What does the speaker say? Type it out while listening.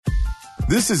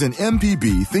This is an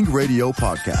MPB Think Radio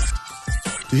podcast.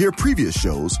 To hear previous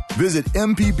shows, visit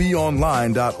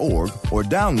mpbonline.org or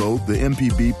download the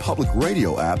MPB Public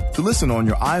Radio app to listen on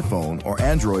your iPhone or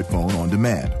Android phone on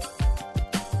demand.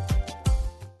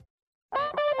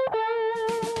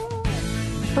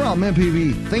 From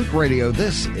MPB Think Radio,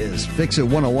 this is Fix It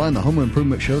 101, the home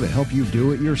improvement show to help you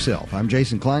do it yourself. I'm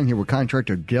Jason Klein here with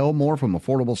contractor Del Moore from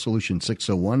Affordable Solutions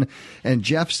 601 and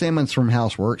Jeff Simmons from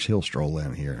Houseworks. He'll stroll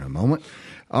in here in a moment.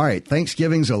 All right,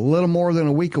 Thanksgiving's a little more than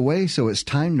a week away, so it's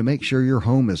time to make sure your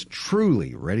home is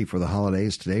truly ready for the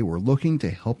holidays. Today, we're looking to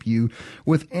help you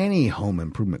with any home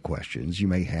improvement questions you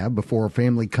may have before a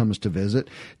family comes to visit.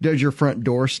 Does your front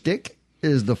door stick?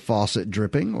 Is the faucet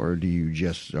dripping, or are you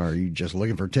just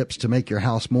looking for tips to make your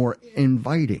house more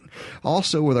inviting?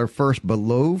 Also, with our first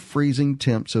below freezing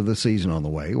temps of the season on the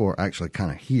way, or actually kind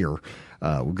of here,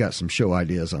 we've got some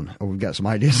ideas on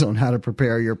how to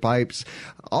prepare your pipes.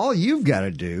 All you've got to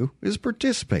do is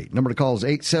participate. Number to call is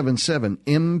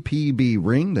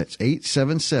 877-MPB-RING. That's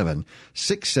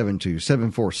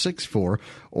 877-672-7464.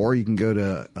 Or you can go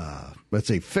to, let's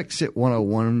say, Fix It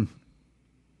 101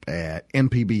 at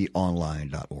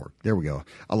mpbonline.org. There we go.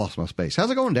 I lost my space. How's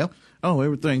it going, Dale? Oh,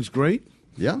 everything's great.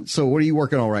 Yeah. So what are you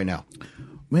working on right now?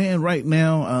 Man, right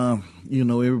now,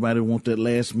 everybody want that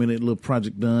last minute little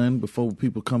project done before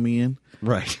people come in.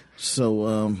 Right.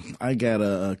 So I got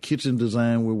a kitchen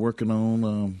design we're working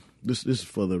on. This is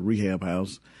for the rehab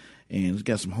house, and it's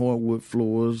got some hardwood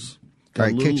floors. All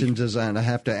right, kitchen design. I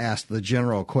have to ask the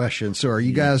general question. So are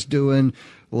you guys doing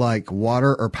like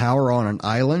water or power on an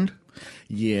island?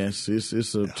 Yes, it's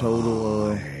a total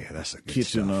that's the good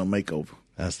kitchen stuff. Makeover.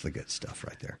 That's the good stuff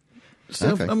right there.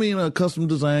 Okay. I mean, custom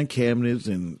design cabinets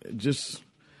and just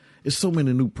it's so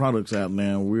many new products out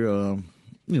now. We're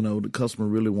the customer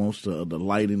really wants the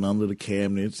lighting under the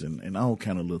cabinets and all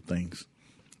kind of little things.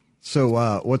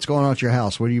 So what's going on at your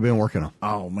house? What have you been working on?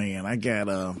 Oh man, I got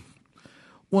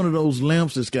one of those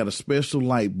lamps that's got a special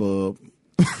light bulb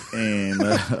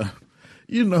and.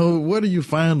 Where do you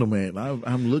find them at?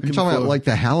 I'm looking. You're talking about like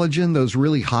the halogen, those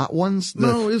really hot ones?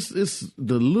 No, it's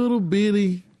the little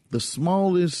bitty, the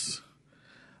smallest,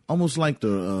 almost like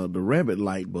the rabbit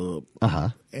light bulb. Uh-huh.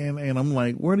 And I'm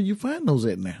like, where do you find those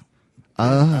at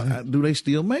now? Do they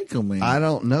still make them, man? I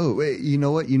don't know. You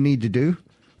know what you need to do?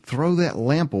 Throw that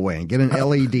lamp away and get an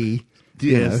LED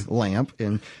lamp.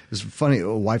 And it's funny,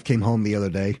 a wife came home the other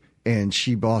day, and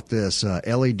she bought this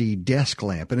LED desk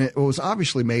lamp. And it was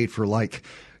obviously made for, like,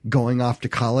 going off to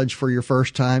college for your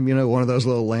first time, one of those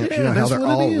little lamps. Yeah, how they're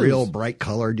all real bright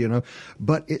colored,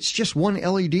 But it's just one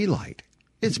LED light.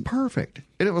 It's perfect.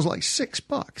 And it was like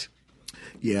 $6.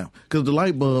 Yeah, because the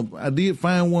light bulb, I did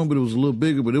find one, but it was a little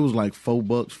bigger, but it was like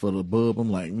 $4 for the bulb.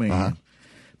 I'm like, man,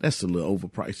 that's a little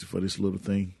overpriced for this little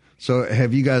thing. So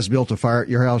have you guys built a fire at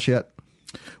your house yet?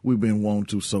 We've been wanting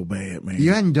to so bad, man.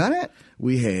 You hadn't done it?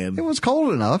 We had. It was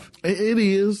cold enough. It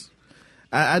is.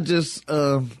 I just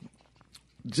hadn't,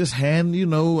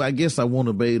 I guess I want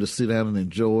to be able to sit down and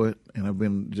enjoy it. And I've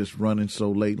been just running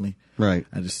so lately. Right.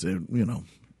 I just said,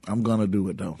 I'm going to do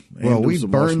it, though. Well, we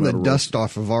burned the dust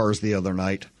off of ours the other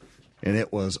night, and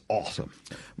it was awesome.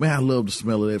 Man, I love the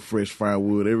smell of that fresh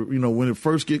firewood. When it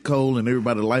first get cold and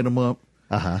everybody light them up,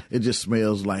 it just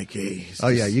smells like, hey.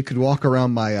 You could walk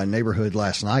around my neighborhood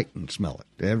last night and smell it.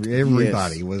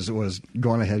 Everybody was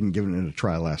going ahead and giving it a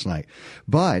try last night.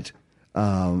 But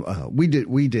we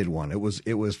did one. It was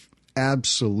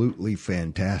absolutely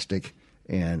fantastic.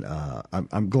 And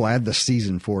I'm glad the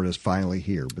season for it is finally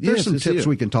here. But there's some tips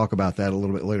we can talk about that a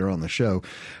little bit later on the show.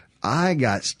 I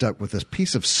got stuck with this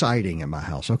piece of siding in my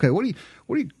house. Okay, what do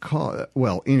you call it?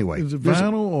 Well, anyway, is it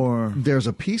vinyl or there's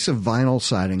a piece of vinyl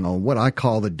siding on what I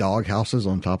call the dog houses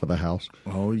on top of the house.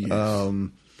 Oh yes.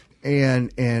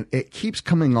 And it keeps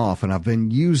coming off, and I've been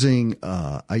using.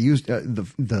 I used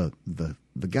the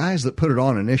guys that put it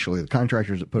on initially, the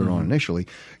contractors that put it on initially,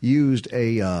 used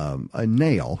a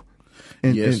nail.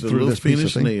 And through this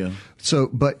piece of nail. So,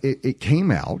 but it came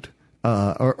out.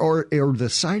 Or the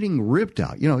siding ripped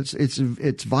out. It's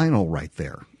vinyl right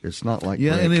there. It's not like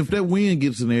brick. And if that wind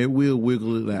gets in there, it will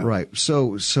wiggle it out. Right.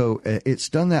 So it's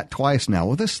done that twice now.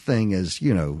 Well, this thing is,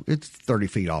 it's 30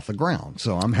 feet off the ground,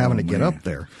 so I'm having to get up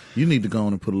there. You need to go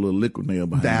on and put a little liquid nail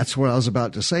behind. That's what I was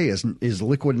about to say. Is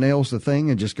liquid nails the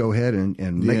thing, and just go ahead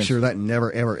and make sure that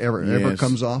never ever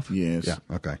comes off. Yes. Yeah.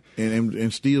 Okay.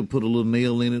 And still put a little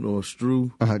nail in it or a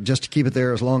screw, just to keep it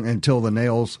there until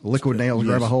the liquid nails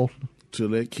grab a hold. Till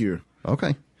that cure.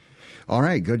 Okay. All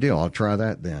right, good deal. I'll try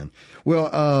that then.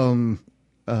 Well,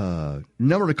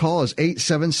 Number to call is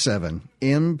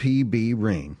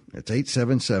 877-MPB-RING. That's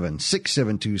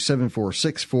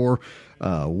 877-672-7464.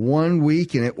 1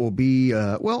 week, and it will be,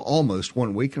 almost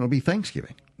 1 week, and it'll be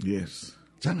Thanksgiving. Yes.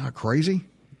 Is that not crazy?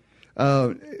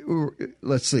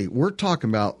 Let's see. We're talking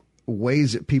about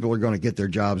ways that people are going to get their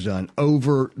jobs done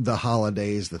over the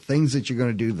holidays, the things that you're going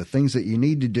to do, the things that you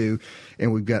need to do.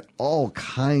 And we've got all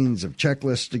kinds of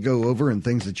checklists to go over and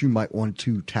things that you might want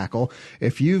to tackle.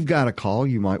 If you've got a call,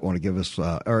 you might want to give us,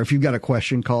 or if you've got a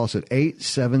question, call us at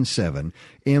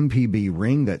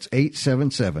 877-MPB-RING. That's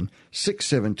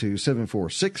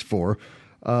 877-672-7464.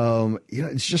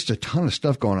 It's just a ton of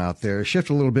stuff going out there. Shift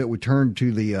a little bit. We turn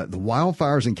to the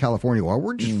wildfires in California. Well,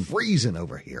 we're just freezing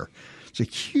over here. It's a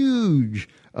huge,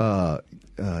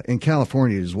 in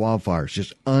California, these wildfires,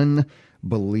 just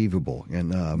unbelievable.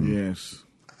 And, yes,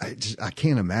 I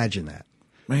can't imagine that.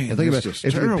 Man, and think about just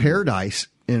if terrible. Paradise,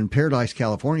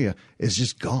 California is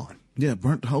just gone. Yeah,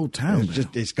 burnt the whole town.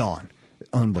 It's gone.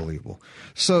 Unbelievable.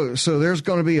 So there's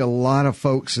going to be a lot of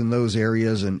folks in those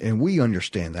areas, and we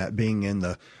understand that, being in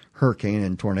the hurricane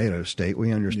and tornado state.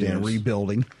 We understand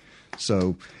rebuilding.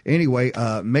 So anyway,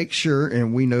 make sure,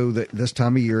 and we know that this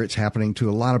time of year it's happening to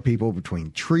a lot of people,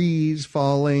 between trees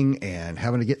falling and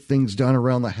having to get things done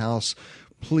around the house.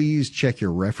 Please check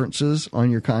your references on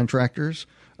your contractors.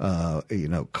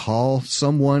 Call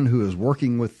someone who is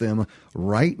working with them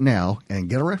right now and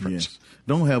get a reference. Yes.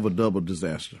 Don't have a double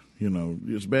disaster.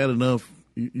 It's bad enough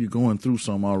you're going through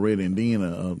some already, and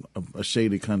then a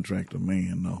shady contractor,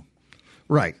 man, no.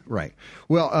 Right.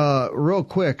 Well, real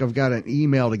quick, I've got an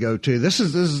email to go to. This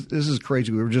is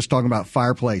crazy. We were just talking about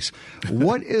fireplace.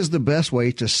 What is the best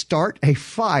way to start a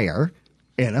fire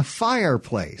in a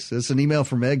fireplace? It's an email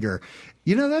from Edgar.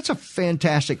 That's a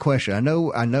fantastic question. I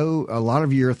know a lot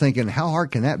of you are thinking, how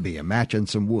hard can that be, matching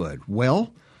some wood?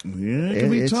 Well, yeah, it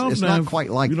can be tough. It's now not quite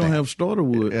like you don't that. have starter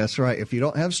wood. That's right. If you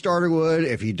don't have starter wood,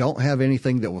 if you don't have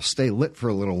anything that will stay lit for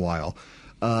a little while,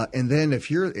 and then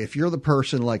if you're the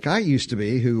person like I used to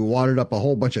be, who wadded up a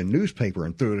whole bunch of newspaper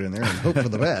and threw it in there and hoped for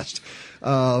the best,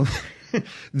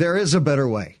 there is a better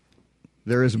way.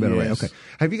 There is a better way. Okay.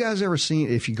 Have you guys ever seen,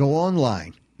 if you go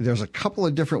online, there's a couple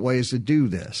of different ways to do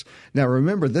this. Now,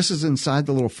 remember, this is inside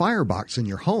the little firebox in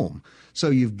your home. So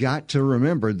you've got to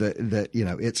remember that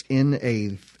it's in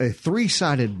a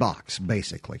three-sided box,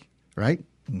 basically, right?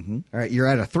 Mm-hmm. All right, you're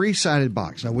at a three-sided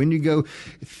box. Now, when you go,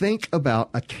 think about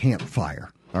a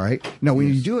campfire, all right? Now, when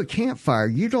you do a campfire,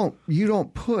 you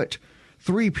don't put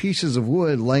three pieces of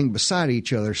wood laying beside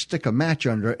each other, stick a match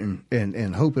under it,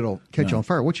 and hope it'll catch on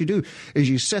fire. What you do is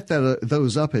you set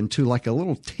those up into like a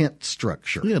little tent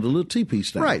structure. Yeah, the little teepee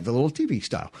style. Right, the little teepee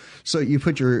style. So you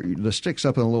put the sticks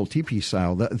up in a little teepee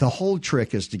style. The whole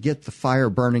trick is to get the fire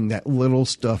burning that little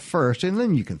stuff first, and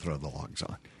then you can throw the logs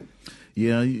on.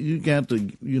 Yeah, you got to,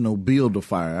 build the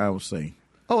fire, I would say.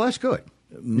 Oh, that's good.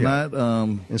 Not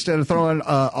instead of throwing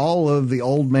all of the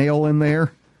old mail in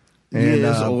there. And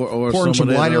or pouring some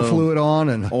lighter fluid on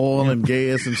and oil and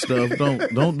gas and stuff.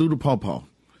 Don't do the pawpaw.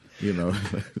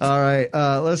 All right,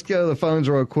 let's go to the phones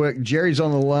real quick. Jerry's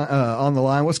on the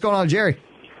line. What's going on, Jerry?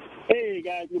 Hey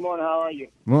guys, good morning. How are you?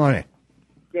 Morning.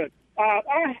 Good.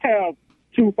 I have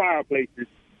two fireplaces.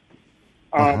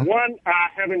 One I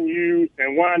haven't used,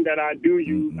 and one that I do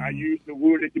use. I use the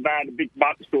wood that you buy at the big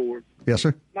box stores. Yes,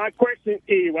 sir. My question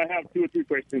is, I have two or three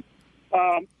questions.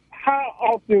 How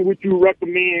often would you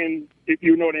recommend, if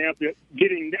you know the answer,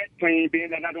 getting that clean, being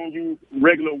that I don't use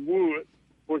regular wood,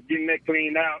 for getting that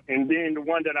cleaned out? And then the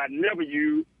one that I never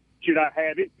use, should I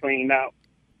have it cleaned out?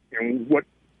 And what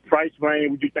price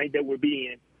range would you think that would be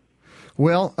in?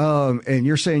 Well, and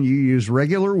you're saying you use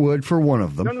regular wood for one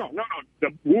of them. No.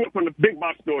 The wood from the big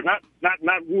box store, not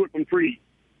wood from trees.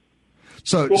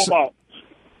 So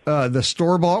the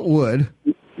store-bought wood.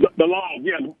 The log,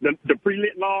 yeah, the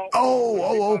pre-lit log.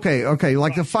 Oh, okay,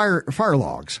 like the fire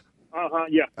logs.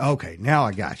 Yeah. Okay, now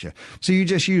I got you. So you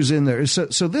just use in there.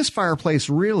 So this fireplace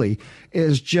really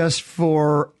is just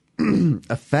for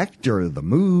effect or the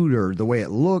mood or the way it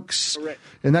looks. Correct.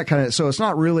 And that kind of. So it's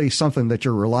not really something that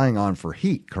you're relying on for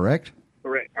heat, correct?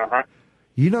 Correct.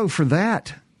 For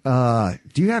that,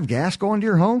 do you have gas going to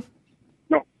your home?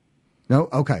 No. No.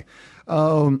 Okay.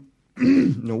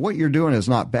 No, what you're doing is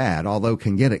not bad, although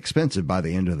can get expensive by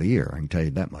the end of the year. I can tell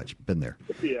you that much. Been there.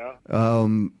 Yeah.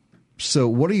 So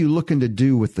what are you looking to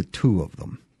do with the two of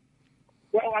them?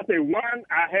 Well, I say one,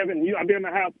 I haven't used. I've been in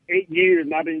the house 8 years,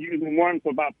 and I've been using one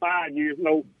for about 5 years.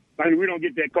 No, we don't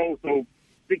get that cold, so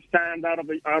 6 times out of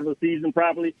the season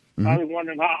probably. Mm-hmm. I was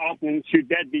wondering how often should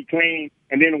that be cleaned,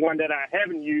 and then the one that I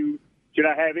haven't used, should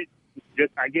I have it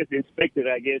just, I guess, inspected?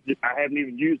 I haven't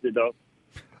even used it though.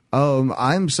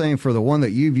 I'm saying for the one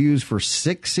that you've used for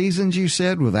 6 seasons, you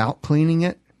said, without cleaning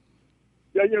it?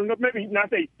 Yeah, maybe not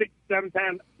say 6, 7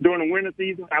 times during the winter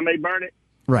season. I may burn it.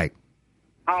 Right.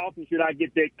 How often should I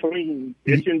get that clean?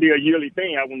 It shouldn't be a yearly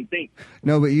thing, I wouldn't think.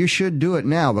 No, but you should do it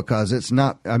now because it's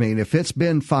not, I mean, if it's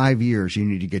been 5 years, you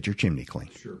need to get your chimney clean.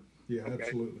 Sure. Yeah, okay.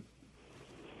 Absolutely.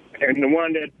 And the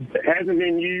one that hasn't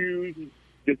been used,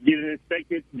 just get it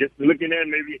inspected, just looking at it,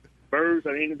 maybe birds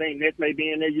or anything that may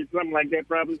be in there, just something like that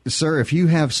probably. Sir, if you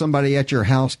have somebody at your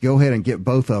house, go ahead and get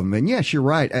both of them. And yes, you're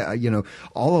right.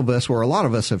 All of us, or a lot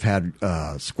of us, have had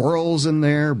squirrels in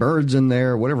there, birds in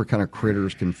there, whatever kind of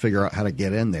critters can figure out how to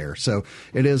get in there. So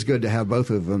it is good to have both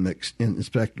of them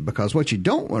inspected, because what you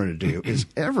don't want to do is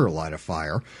ever light a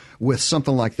fire with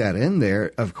something like that in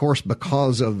there. Of course,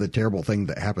 because of the terrible thing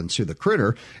that happens to the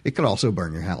critter, it could also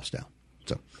burn your house down.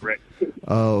 So, correct.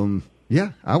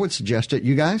 Yeah, I would suggest it.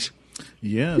 You guys?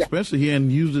 Yeah, especially he hadn't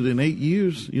used it in 8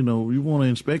 years. You want to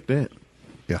inspect that.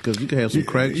 Yeah, because you can have some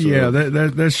cracks. Yeah,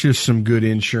 that's just some good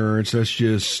insurance. That's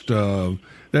just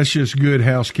good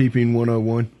housekeeping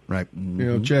 101. Right.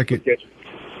 Check it.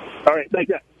 All right, thank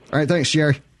you. All right, thanks,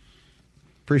 Jerry.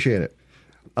 Appreciate it.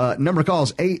 Number to call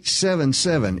is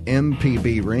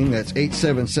 877-MPB-RING. That's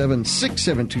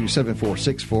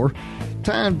 877-672-7464.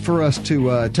 Time for us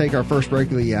to take our first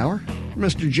break of the hour.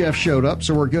 Mr. Jeff showed up,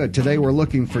 so we're good. Today we're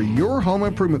looking for your home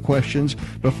improvement questions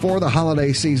before the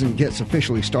holiday season gets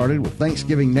officially started with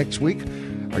Thanksgiving next week.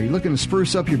 Are you looking to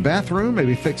spruce up your bathroom,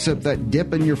 maybe fix up that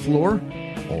dip in your floor,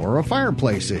 or a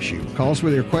fireplace issue? Call us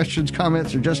with your questions,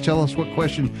 comments, or just tell us what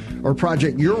question or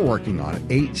project you're working on at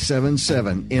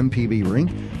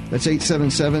 877-MPB-RING. That's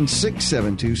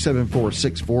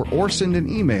 877-672-7464, or send an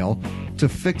email to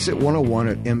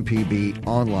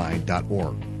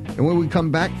fixit101@mpbonline.org. And when we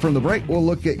come back from the break, we'll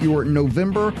look at your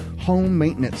November home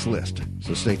maintenance list.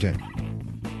 So stay tuned.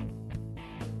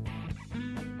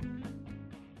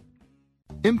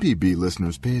 MPB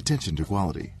listeners pay attention to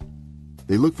quality.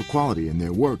 They look for quality in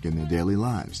their work and their daily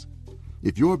lives.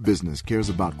 If your business cares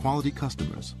about quality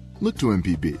customers, look to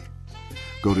MPB.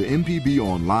 Go to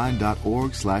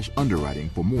mpbonline.org/underwriting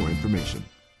for more information.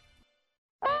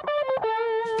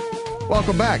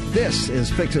 Welcome back. This is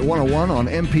Fix It 101 on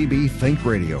MPB Think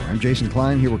Radio. I'm Jason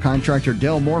Klein here with contractor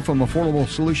Del Moore from Affordable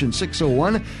Solution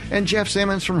 601 and Jeff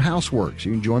Sammons from Houseworks.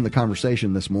 You can join the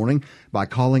conversation this morning by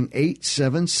calling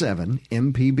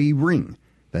 877-MPB-RING.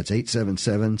 That's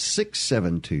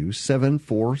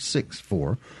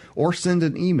 877-672-7464, or send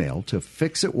an email to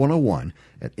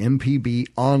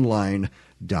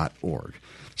fixit101@mpbonline.org.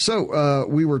 So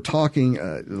we were talking,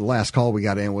 the last call we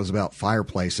got in was about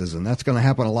fireplaces, and that's going to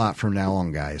happen a lot from now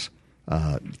on, guys.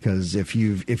 Because if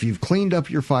you've cleaned up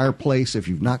your fireplace, if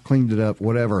you've not cleaned it up,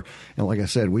 whatever, and like I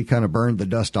said, we kind of burned the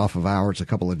dust off of ours a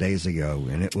couple of days ago,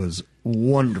 and it was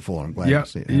wonderful. I'm glad to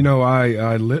see it.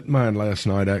 I lit mine last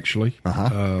night, actually.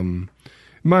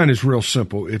 Mine is real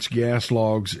simple. It's gas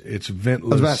logs. It's ventless. I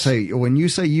was about to say, when you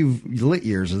say you've lit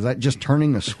yours, is that just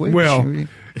turning a switch? Well,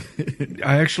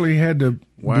 I actually had to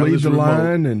bleed the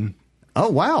line. And oh,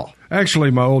 wow.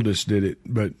 Actually, my oldest did it,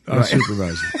 but I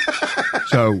supervised it.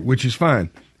 So, which is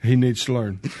fine. He needs to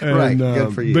learn. And, right,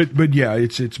 good for you. But yeah,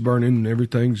 it's burning and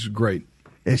everything's great.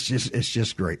 It's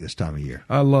just great this time of year.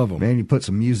 I love them. Man, you put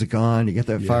some music on, you get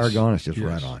that fire going, it's just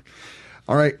right on.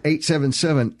 All right,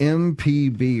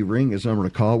 877-MPB-RING is the number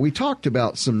to call. We talked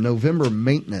about some November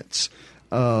maintenance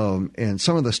and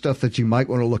some of the stuff that you might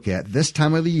want to look at this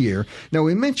time of the year. Now,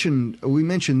 we mentioned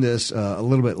this a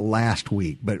little bit last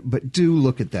week, but do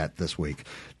look at that this week.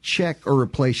 Check or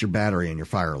replace your battery in your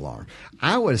fire alarm.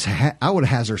 I would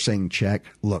hazard saying check.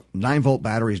 Look, 9-volt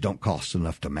batteries don't cost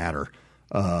enough to matter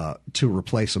to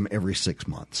replace them every 6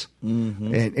 months.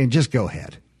 Mm-hmm. And just go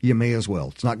ahead. You may as well.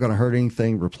 It's not going to hurt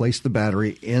anything. Replace the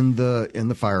battery in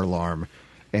the fire alarm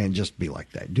and just be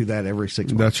like that. Do that every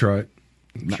 6 months. That's right.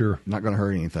 Sure. Not going to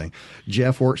hurt anything.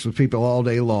 Jeff works with people all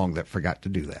day long that forgot to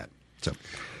do that. So,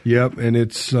 yep, and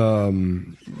it's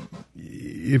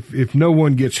if no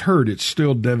one gets hurt, it's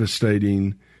still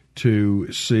devastating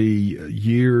to see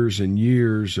years and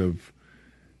years of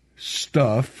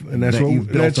stuff, and that's what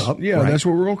built up. Yeah, right. That's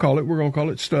what we're going to call it. We're going to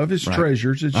call it stuff. It's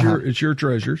treasures. It's your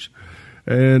treasures,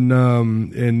 and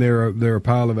they're a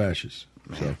pile of ashes.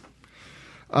 So.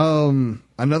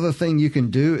 Another thing you can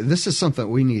do, this is something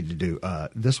we need to do.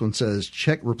 This one says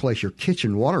replace your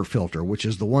kitchen water filter, which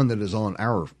is the one that is on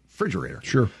our refrigerator.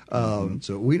 Sure.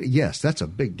 Yes, that's a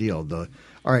big deal.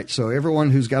 All right. So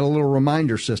everyone who's got a little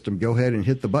reminder system, go ahead and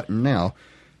hit the button now.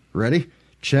 Ready?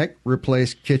 Check,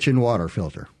 replace kitchen water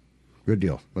filter. Good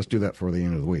deal. Let's do that for the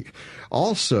end of the week.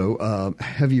 Also,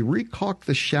 have you recaulked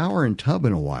the shower and tub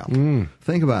in a while?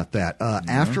 Think about that.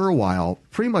 After a while,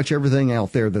 pretty much everything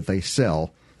out there that they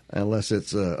sell, unless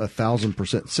it's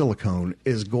 1,000% silicone,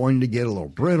 is going to get a little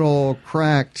brittle,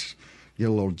 cracked, get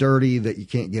a little dirty, that you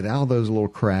can't get out of those little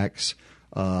cracks.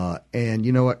 And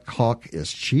you know what? Caulk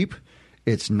is cheap.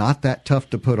 It's not that tough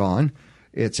to put on.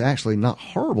 It's actually not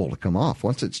horrible to come off.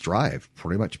 Once it's dry, it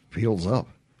pretty much peels up.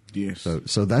 Yes.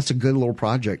 So that's a good little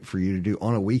project for you to do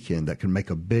on a weekend that can make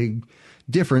a big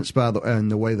difference in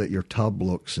the way that your tub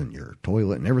looks and your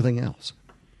toilet and everything else.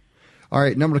 All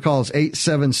right, number to call is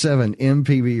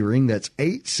 877-MPB-RING. That's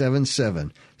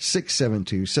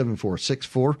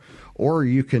 877-672-7464. Or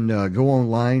you can go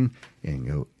online and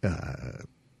go,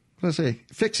 let's say,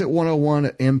 fixit101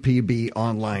 at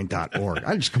mpbonline.org.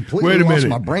 I just completely lost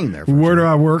my brain there. Where do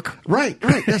I work? Right.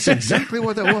 That's exactly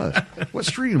what that was. What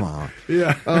street am I on?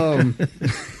 Yeah.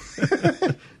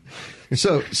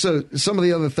 So some of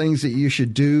the other things that you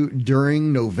should do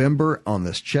during November on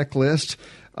this checklist,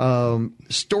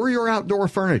 store your outdoor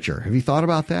furniture. Have you thought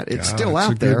about that? It's still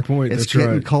out there. Good point. It's That's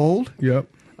getting right. cold. Yep.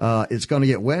 It's going to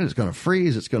get wet. It's going to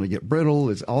freeze. It's going to get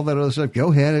brittle. It's all that other stuff.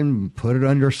 Go ahead and put it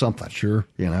under something. Sure.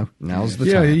 Now's the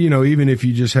yeah, time. Even if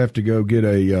you just have to go get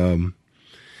a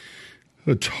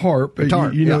tarp.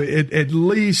 At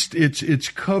least it's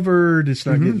covered. It's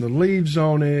not getting the leaves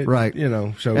on it. Right.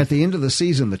 So at the end of the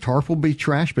season, the tarp will be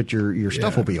trash, but your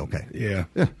stuff will be okay. Yeah.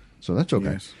 Yeah. So that's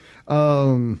okay. Yes.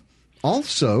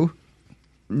 Also,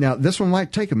 now this one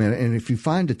might take a minute, and if you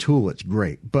find a tool, it's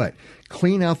great, but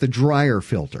clean out the dryer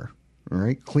filter. All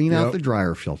right. Clean out the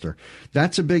dryer filter.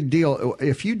 That's a big deal.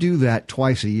 If you do that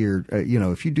twice a year,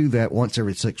 if you do that once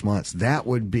every 6 months, that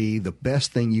would be the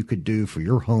best thing you could do for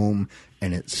your home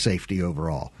and its safety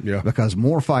overall. Yeah. Because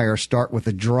more fires start with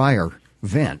a dryer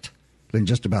vent than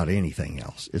just about anything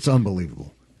else. It's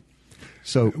unbelievable.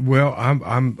 So, well,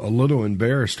 I'm a little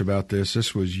embarrassed about this.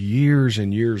 This was years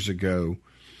and years ago.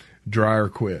 Dryer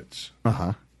quits.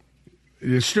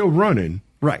 It's still running.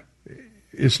 Right.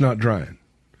 It's not drying.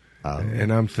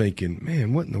 And I'm thinking,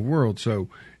 man, what in the world? So,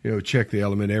 check the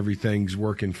element. Everything's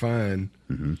working fine.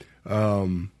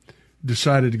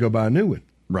 Decided to go buy a new one.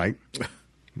 Right.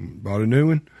 Bought a new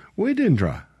one. Well, it didn't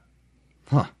dry.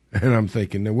 Huh. And I'm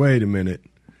thinking, now, wait a minute.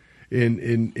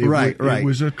 It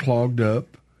was a clogged up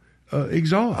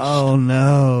exhaust. Oh,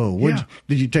 no. Yeah.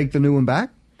 Did you take the new one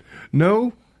back?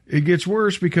 No. It gets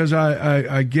worse because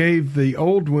I gave the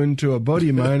old one to a buddy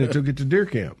of mine and took it to deer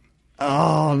camp.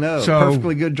 Oh, no. So,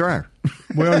 perfectly good dryer.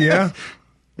 Well, yeah.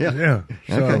 Yeah.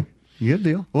 So, okay. Good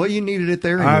deal. Well, you needed it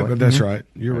there anyway. That's right.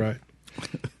 You're right.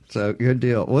 So good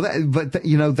deal. Well,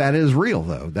 that is real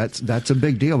though. That's a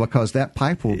big deal because that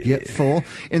pipe will get full.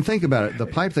 And think about it. The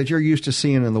pipe that you're used to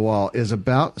seeing in the wall is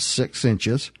about 6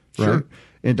 inches, right? Sure.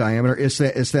 In diameter. It's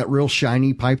that real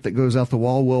shiny pipe that goes out the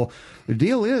wall. Well, the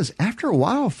deal is after a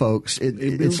while, folks,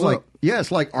 it's like up.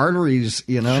 it's like arteries,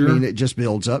 Sure. I mean, it just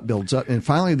builds up. And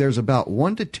finally there's about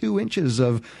 1 to 2 inches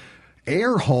of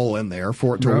air hole in there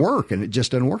for it to work, and it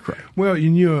just doesn't work right. Well,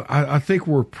 I think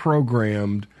we're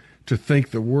programmed to think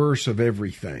the worst of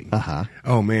everything.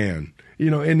 Oh man.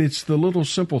 And it's the little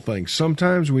simple things.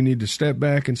 Sometimes we need to step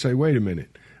back and say, wait a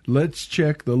minute, let's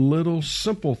check the little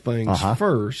simple things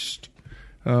first.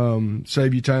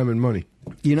 Save you time and money.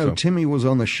 Timmy was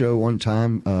on the show one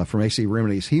time from AC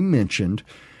Remedies. He mentioned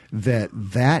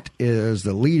that is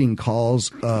the leading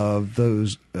cause of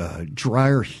those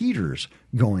dryer heaters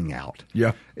going out.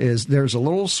 Yeah. There's a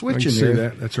little switch in see there.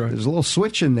 that. That's right. There's a little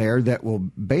switch in there that will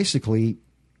basically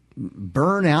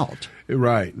burn out.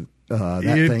 Right.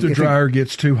 If the dryer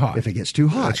gets too hot. If it gets too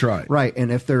hot. That's right. Right.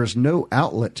 And if there's no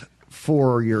outlet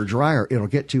for your dryer, it'll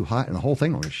get too hot and the whole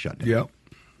thing will just shut down. Yep.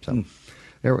 So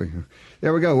there we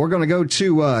go. We're going to go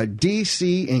to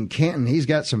D.C. in Canton. He's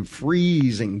got some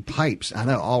freezing pipes. I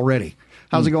know already.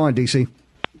 How's it going, D.C.?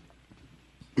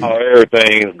 Oh,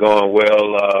 everything's going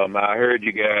well. I heard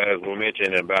you guys were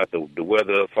mentioning about the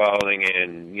weather falling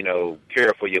and,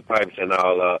 care for your pipes and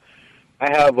all.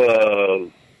 I have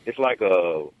it's like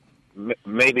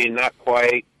maybe not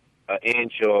quite an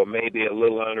inch or maybe a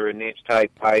little under an inch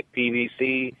type pipe,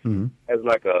 PVC. Has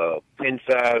like a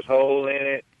pin-sized hole in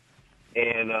it.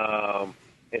 And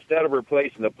instead of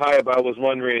replacing the pipe, I was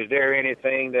wondering, is there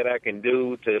anything that I can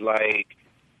do to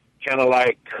kind of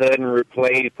cut and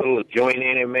replace, put a little joint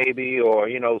in it maybe, or,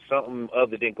 something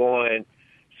other than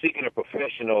seeking a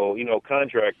professional,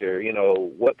 contractor?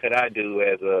 What could I do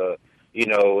as a,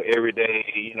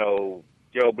 everyday, Joe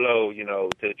Blow,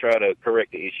 to try to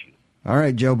correct the issue? All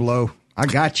right, Joe Blow, I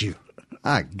got you.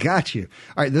 I got you.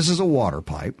 All right, this is a water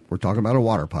pipe. We're talking about a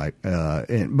water pipe.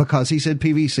 And because he said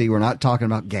PVC, we're not talking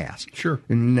about gas. Sure.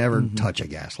 You never touch a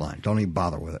gas line. Don't even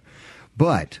bother with it.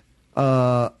 But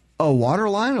a water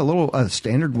line, a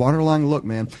standard water line, look,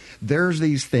 man, there's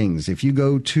these things. If you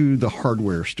go to the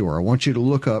hardware store, I want you to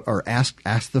look up or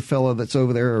ask the fellow that's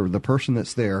over there or the person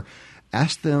that's there,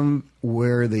 ask them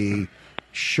where the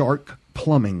Shark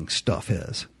plumbing stuff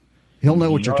is. He'll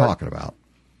know what you're talking about.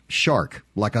 Shark,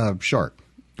 like a shark.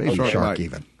 Baby shark right.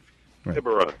 even.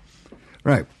 Right.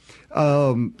 Right.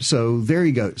 So there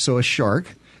you go. So a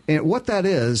shark. And what that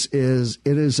is it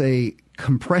is a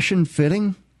compression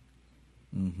fitting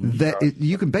that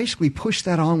you can basically push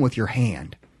that on with your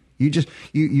hand. You just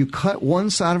you cut one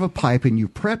side of a pipe and you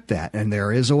prep that, and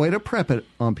there is a way to prep it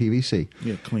on PVC.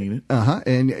 Yeah, clean it.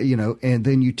 And and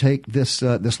then you take this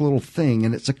little thing,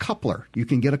 and it's a coupler. You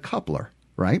can get a coupler,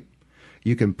 right?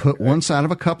 You can put one side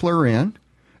of a coupler in,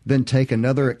 then take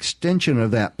another extension of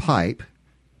that pipe,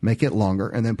 make it longer,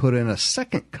 and then put in a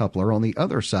second coupler on the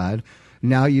other side.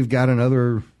 Now you've got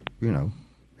another,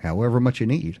 however much you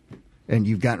need, and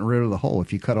you've gotten rid of the hole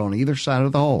if you cut on either side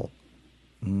of the hole.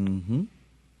 Mm-hmm.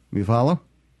 You follow?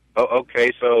 Oh,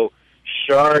 okay. So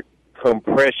shark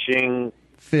compression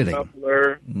fitting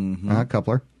coupler.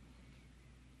 Coupler.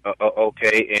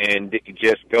 Okay, and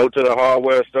just go to the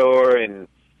hardware store and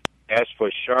ask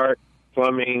for Shark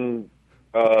plumbing.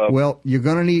 Well, you're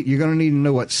gonna need to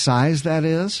know what size that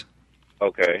is.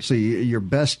 Okay. So your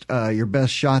best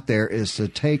shot there is to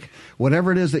take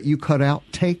whatever it is that you cut out.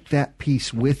 Take that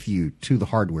piece with you to the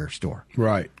hardware store.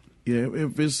 Right. Yeah,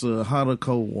 if it's hot or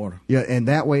cold water. Yeah, and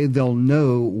that way they'll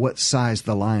know what size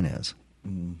the line is.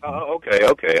 Okay,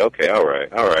 all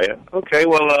right. Okay,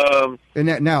 well,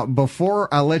 And now,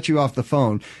 before I let you off the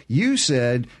phone, you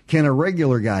said, can a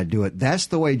regular guy do it? That's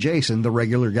the way Jason, the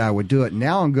regular guy, would do it.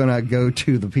 Now I'm going to go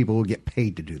to the people who get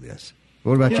paid to do this.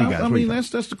 What about you guys? I mean, that's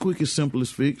the quickest,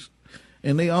 simplest fix.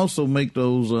 And they also make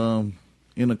those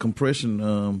in a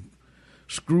compression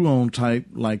screw-on type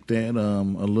like that, a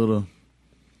little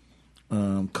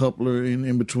coupler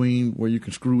in between where you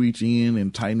can screw each end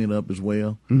and tighten it up as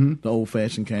well, the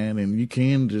old-fashioned kind. And you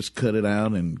can just cut it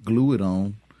out and glue it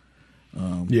on.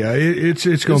 It's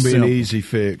going to be simple. an easy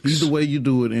fix. Either way you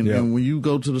do it. And when you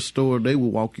go to the store, they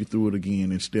will walk you through it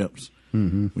again in steps.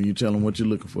 Mm-hmm. When you tell them what you're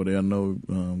looking for, they'll know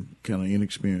kind of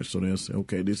inexperienced. So they'll say,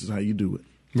 okay, this is how you do it.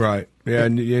 Right. Yeah,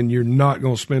 and you're not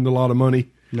going to spend a lot of money.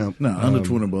 No, under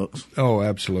 $20. Oh,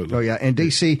 absolutely. Oh, yeah. And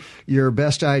DC, your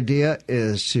best idea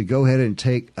is to go ahead and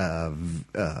take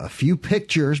a few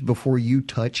pictures before you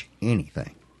touch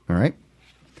anything. All right?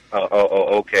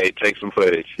 okay. Take some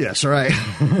footage. Yes, all right.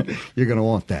 You're going to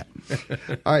want that.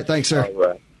 All right. Thanks, sir. All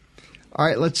right. All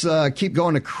right. Let's keep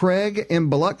going to Craig in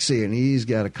Biloxi, and he's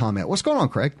got a comment. What's going on,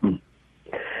 Craig?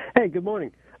 Hey, good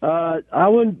morning. I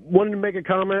wanted to make a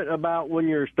comment about when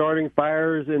you're starting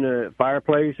fires in a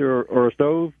fireplace or a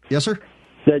stove. Yes, sir.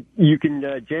 That you can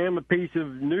jam a piece of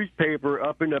newspaper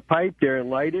up in a pipe there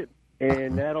and light it,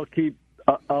 and that'll keep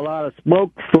a lot of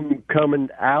smoke from coming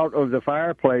out of the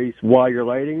fireplace while you're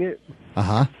lighting it.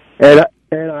 Uh-huh.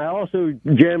 And I also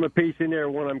jam a piece in there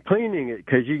when I'm cleaning it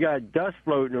because you got dust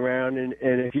floating around, and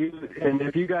if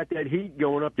you got that heat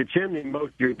going up the chimney,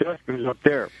 most of your dust goes up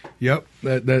there. Yep,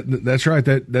 that's right.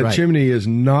 That right. Chimney is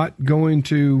not going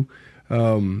to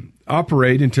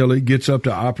operate until it gets up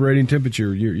to operating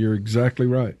temperature. You're exactly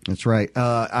right. That's right.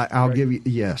 I'll give you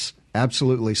yes,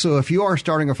 absolutely. So if you are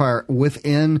starting a fire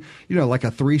within, like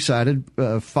a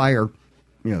 3-sided fire,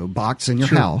 box in your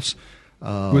house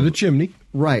with a chimney.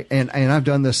 Right, and I've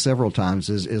done this several times.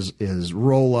 Is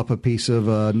roll up a piece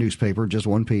of newspaper, just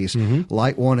one piece,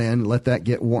 light one end, let that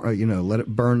get warm, let it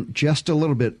burn just a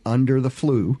little bit under the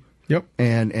flue. Yep,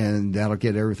 and that'll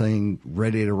get everything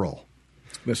ready to roll.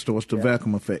 That starts the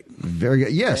vacuum effect. Very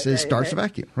good. Yes, it starts the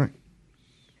vacuum. Right.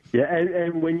 Yeah,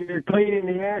 and when you're cleaning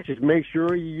the ashes, make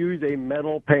sure you use a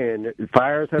metal pan.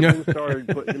 Fires have been started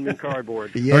putting them in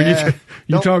cardboard. Yeah. Are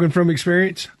you talking from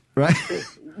experience? Right.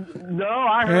 No,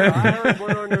 I heard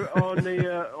one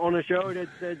on the show that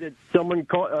said that someone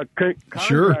caught a contract.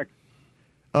 Sure.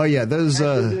 Oh yeah, those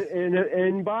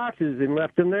in boxes and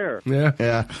left them there.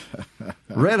 Yeah.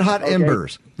 Red hot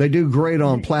embers. They do great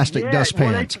on plastic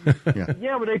dustpans.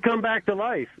 Yeah, but they come back to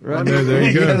life. Right. There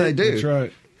you go. Yeah, they do. That's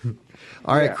right.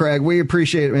 All right, Craig, we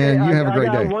appreciate it, man. You have a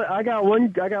great day. I got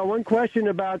one question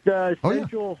about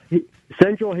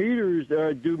central heaters.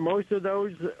 Do most of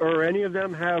those or any of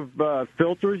them have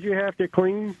filters you have to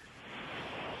clean?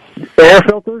 Air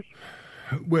filters?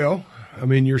 Well, I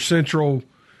mean, your central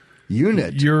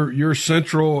unit. Your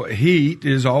central heat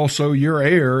is also your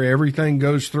air. Everything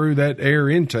goes through that air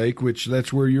intake, which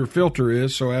that's where your filter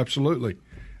is. So absolutely,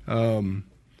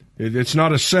 it's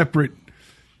not a separate.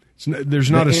 There's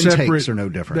not a separate. Intakes are no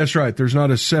different. That's right. There's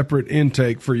not a separate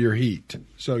intake for your heat.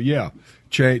 So yeah,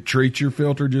 treat your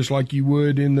filter just like you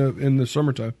would in the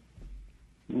summertime.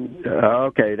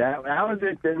 Okay, that was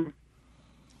it then.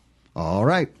 All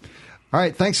right.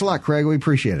 Thanks a lot, Craig. We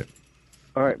appreciate it.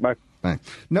 All right, bye. Bye.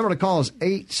 Number to call is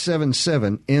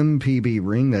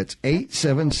 877-MPB-RING. That's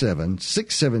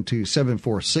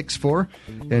 877-672-7464.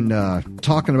 And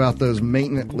talking about those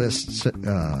maintenance lists,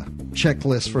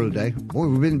 checklists for today. Boy,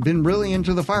 we've been really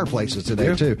into the fireplaces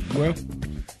today, too. Well,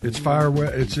 it's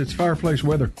fireplace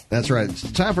weather. That's right.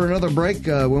 It's time for another break.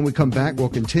 When we come back, we'll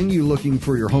continue looking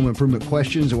for your home improvement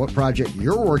questions and what project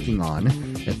you're working on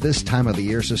at this time of the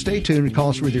year. So stay tuned and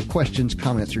call us with your questions,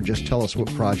 comments, or just tell us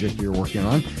what project you're working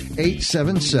on.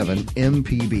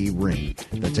 877-MPB-RING.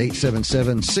 That's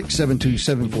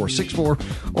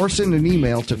 877-672-7464. Or send an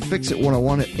email to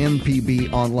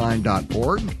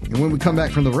fixit101@mpbonline.org. And when we come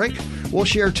back from the break, we'll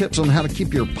share tips on how to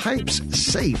keep your pipes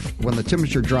safe when the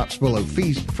temperature drops below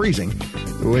freezing,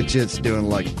 which it's doing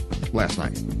like last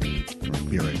night.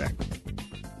 Be right back.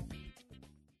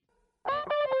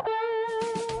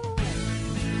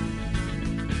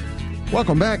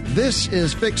 Welcome back. This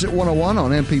is Fix It 101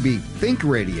 on MPB Think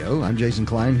Radio. I'm Jason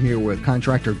Klein here with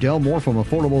contractor Del Moore from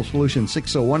Affordable Solutions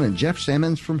 601 and Jeff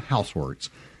Sammons from Houseworks.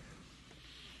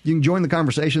 You can join the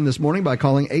conversation this morning by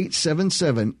calling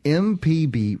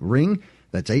 877-MPB-RING.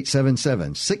 That's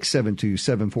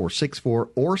 877-672-7464,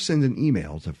 or send an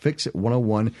email to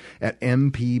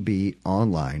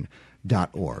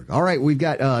fixit101@mpbonline.org. All right, we've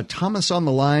got Thomas on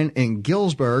the line in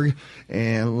Gillsburg,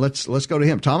 and let's go to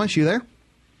him. Thomas, you there?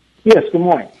 Yes, good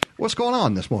morning. What's going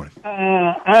on this morning?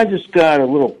 I just got a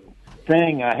little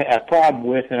thing I had a problem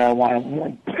with, and I want to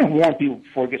warn people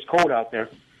before it gets cold out there.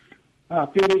 A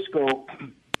few weeks ago,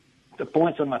 the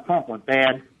points on my pump went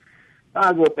bad.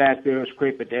 I go back there,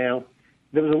 scrape it down.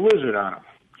 There was a lizard on it.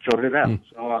 Showed it out.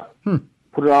 So I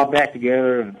put it all back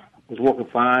together, and it was working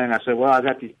fine. I said, well, I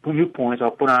got these new points I'll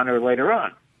put on there later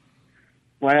on.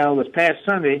 Well, this past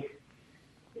Sunday,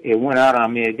 it went out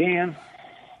on me again.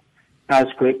 I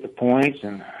scraped the points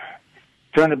and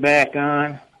turned it back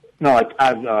on. No,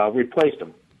 I replaced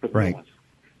them. Right. Points.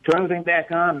 Turned everything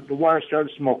back on. The wire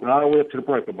started smoking all the way up to the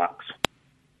breaker box.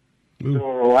 Ooh.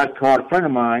 So I called a friend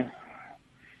of mine,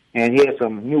 and he had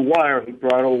some new wire he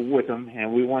brought over with him,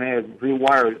 and we went ahead and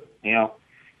rewired it,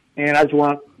 And I just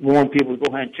want to warn people to go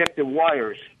ahead and check their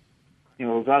wires.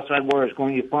 Those outside wires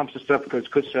going to your pumps and stuff, because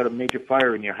it could start a major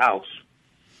fire in your house.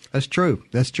 That's true.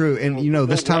 And,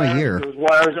 this time of year. Those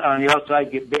wires on the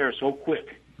outside get bare so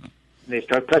quick. They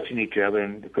start touching each other,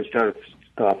 and it could start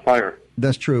a fire.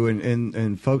 That's true.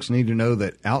 And folks need to know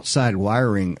that outside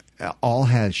wiring all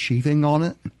has sheathing on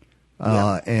it.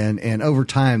 And over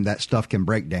time, that stuff can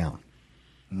break down.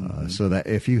 So that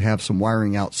if you have some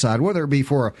wiring outside, whether it be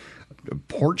for a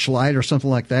porch light or something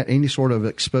like that, any sort of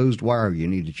exposed wire, you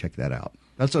need to check that out.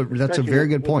 That's a very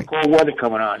good point. Cold weather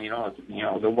coming on,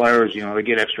 the wires, they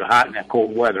get extra hot in that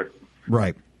cold weather.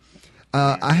 Right.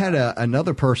 I had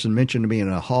another person mention to me in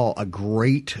a hall a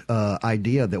great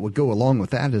idea that would go along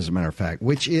with that, as a matter of fact,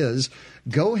 which is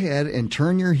go ahead and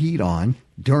turn your heat on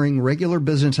during regular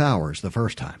business hours the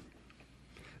first time.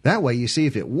 That way you see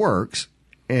if it works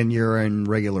and you're in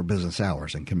regular business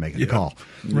hours and can make a call.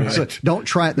 Right. So don't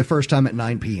try it the first time at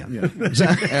 9 p.m.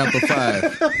 After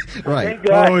 5. Right.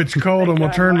 Oh, it's cold and we'll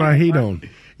turn my heat on.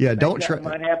 Yeah, don't try. It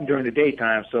might happen during the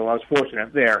daytime, so I was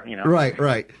fortunate there, Right.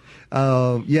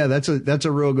 That's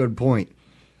a real good point.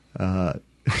 But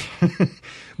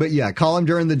yeah, call him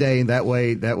during the day, and that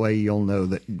way you'll know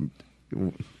that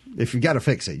if you got to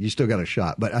fix it, you still got a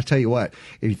shot. But I tell you what,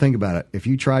 if you think about it, if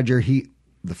you tried your heat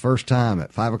the first time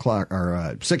at 5 o'clock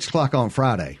or 6 o'clock on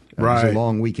Friday, it was a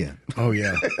long weekend. Oh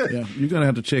yeah, Yeah, you're gonna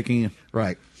have to check in.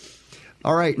 Right.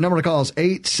 All right, number to call is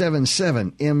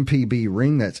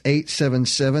 877-MPB-RING. That's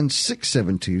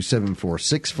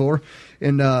 877-672-7464.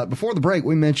 And before the break,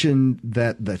 we mentioned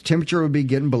that the temperature would be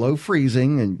getting below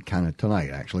freezing, and kind of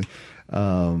tonight, actually.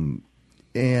 And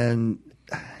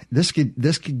this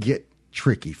could get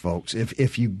tricky, folks.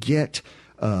 If you get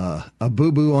a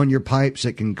boo-boo on your pipes,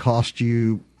 it can cost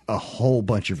you a whole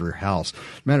bunch of your house.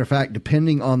 Matter of fact,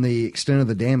 depending on the extent of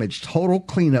the damage, total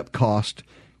cleanup cost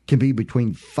can be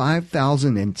between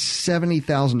 $5,000 and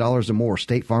 $70,000 or more.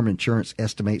 State Farm Insurance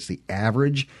estimates the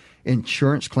average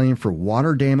insurance claim for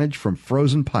water damage from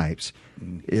frozen pipes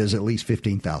is at least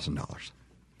 $15,000.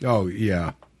 Oh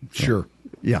yeah, sure.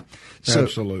 Yeah.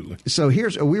 Absolutely. So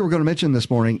we were going to mention this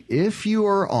morning, if you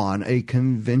are on a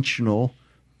conventional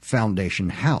foundation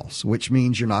house, which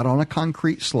means you're not on a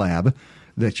concrete slab,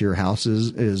 that your house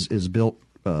is built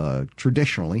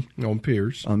traditionally On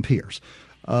piers.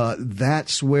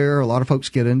 That's where a lot of folks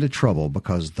get into trouble,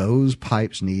 because those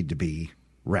pipes need to be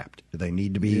wrapped. They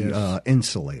need to be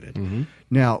insulated. Mm-hmm.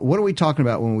 Now, what are we talking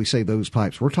about when we say those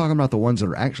pipes? We're talking about the ones that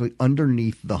are actually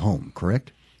underneath the home,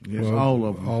 correct? Yes, all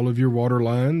of them. All of your water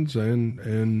lines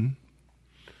and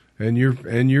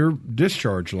your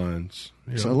discharge lines.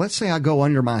 So let's say I go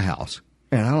under my house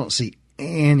and I don't see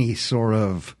any sort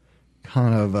of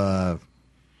kind of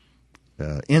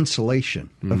insulation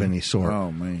of any sort.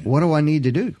 Oh, man. What do I need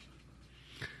to do?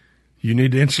 You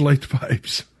need to insulate the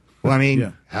pipes. Well, I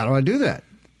mean, how do I do that?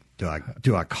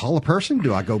 Do I call a person?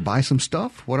 Do I go buy some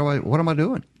stuff? What am I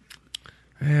doing?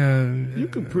 You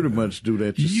can pretty much do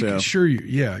that yourself.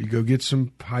 You go get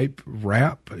some pipe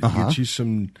wrap. Get you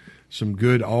some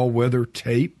good all-weather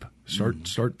tape.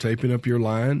 Start taping up your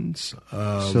lines.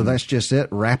 So that's just it.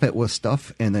 Wrap it with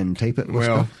stuff and then tape it with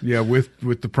stuff. Yeah,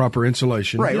 with the proper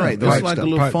insulation. Right. It's like a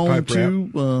little foam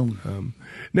tube.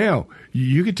 Now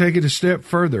you could take it a step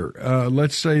further.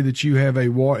 Let's say that you have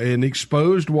an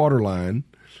exposed water line.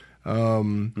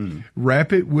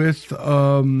 Wrap it with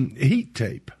heat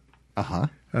tape.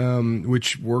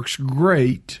 Which works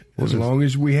great as long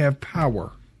as we have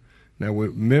power. Now,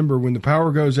 remember, when the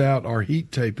power goes out, our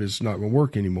heat tape is not going to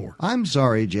work anymore. I'm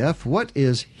sorry, Jeff. What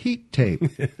is heat tape?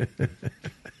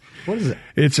 What is it?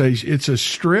 It's a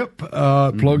strip,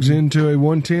 plugs into a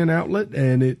 110 outlet,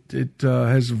 and it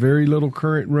has very little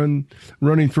current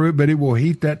running through it, but it will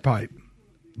heat that pipe.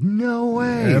 No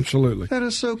way. Absolutely. That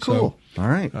is so cool. All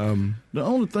right. The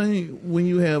only thing, when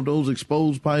you have those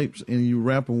exposed pipes and you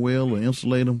wrap them well or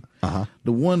insulate them,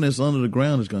 the one that's under the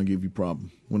ground is going to give you a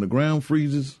problem. When the ground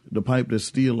freezes, the pipe that's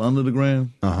still under the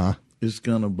ground, it's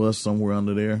going to bust somewhere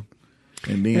under there.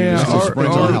 And then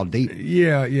how deep.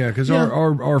 Yeah, because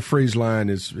our freeze line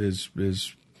is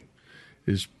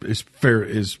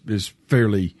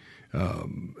fairly.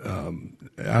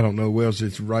 I don't know. Well, it's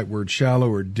the right word, shallow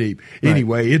or deep. Right.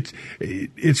 Anyway,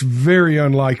 it's very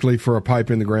unlikely for a pipe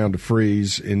in the ground to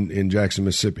freeze in Jackson,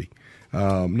 Mississippi.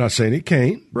 I'm not saying it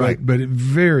can't, but it's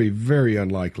very, very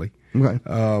unlikely. Okay.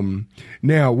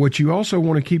 Now, what you also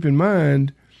want to keep in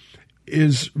mind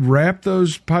is wrap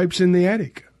those pipes in the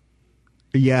attic.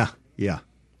 Yeah.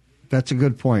 That's a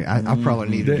good point. I probably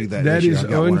need to do that. That is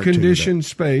unconditioned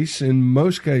space. In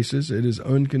most cases, it is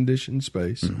unconditioned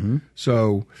space. Mm-hmm.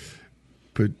 So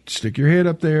stick your head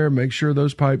up there, make sure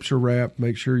those pipes are wrapped,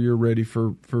 make sure you're ready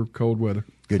for cold weather.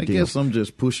 I guess I'm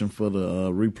just pushing for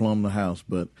the replumb the house,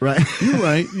 but right.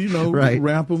 You're right.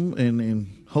 Wrap them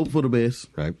and hope for the best.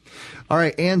 Right. All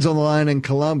right, Ann's on the line in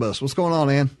Columbus. What's going on,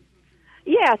 Ann?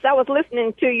 Yes, I was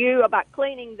listening to you about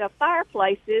cleaning the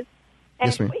fireplaces,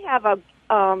 and we have a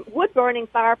wood-burning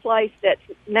fireplace that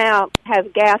now has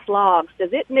gas logs.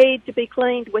 Does it need to be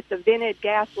cleaned with the vented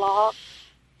gas logs?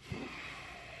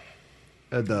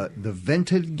 The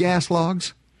vented gas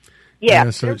logs?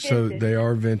 Yeah, so they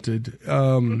are vented.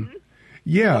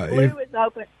 Yeah. The flue is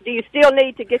open. Do you still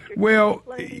need to get your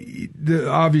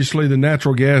obviously the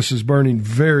natural gas is burning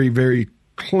very, very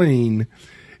clean.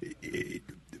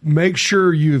 Make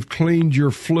sure you've cleaned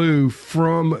your flue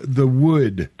from the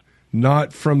wood,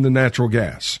 not from the natural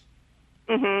gas.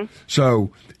 Mm-hmm.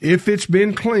 So if it's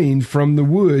been cleaned from the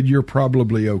wood, you're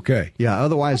probably okay. Yeah,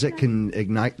 otherwise it can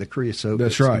ignite the creosote.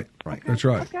 That's right. Right. That's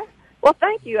right. Okay. Well,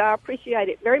 thank you. I appreciate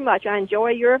it very much. I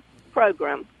enjoy your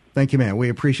program. Thank you, ma'am. We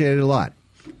appreciate it a lot.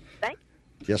 Thanks.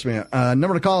 Yes, ma'am.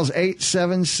 Number to call is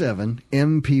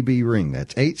 877-MPB-RING.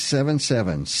 That's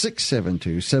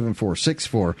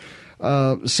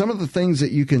 877-672-7464. Some of the things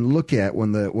that you can look at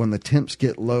when the temps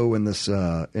get low in this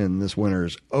winter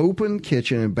is open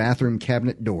kitchen and bathroom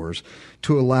cabinet doors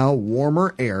to allow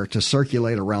warmer air to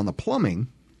circulate around the plumbing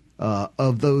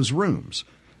of those rooms.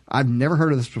 I've never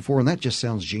heard of this before, and that just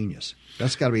sounds genius.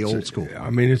 That's got to be old school. I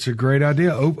mean, it's a great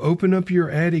idea. Open up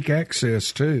your attic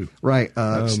access, too. Right.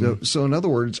 So in other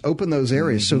words, open those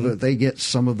areas so that they get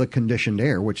some of the conditioned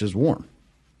air, which is warm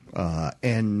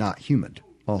and not humid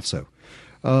also.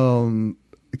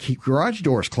 Keep garage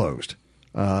doors closed.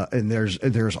 And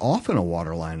there's often a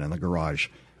water line in the garage,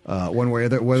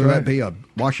 whether that be a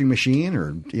washing machine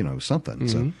or something.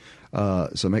 Mm-hmm.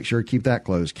 So make sure to keep that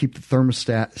closed. Keep the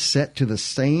thermostat set to the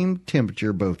same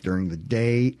temperature both during the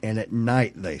day and at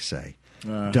night, they say.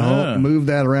 Don't move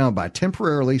that around. By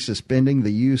temporarily suspending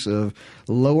the use of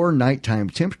lower nighttime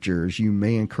temperatures, you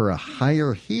may incur a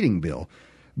higher heating bill,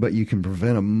 but you can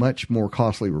prevent a much more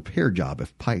costly repair job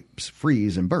if pipes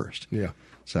freeze and burst. Yeah.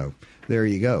 So there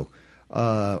you go.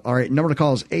 All right, number to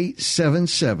call is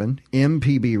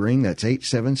 877-MPB-RING. That's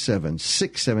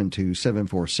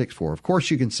 877-672-7464. Of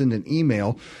course, you can send an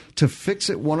email to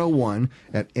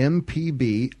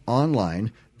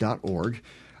fixit101@mpbonline.org.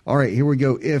 All right, here we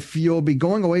go. If you'll be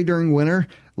going away during winter,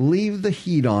 leave the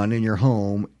heat on in your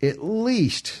home at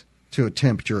least to a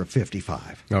temperature of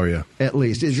 55. Oh, yeah. At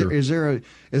least. Is Sure.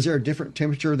 there a different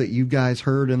temperature that you guys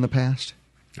heard in the past?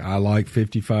 I like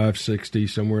 55, 60,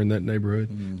 somewhere in that neighborhood.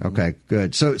 Mm-hmm. Okay,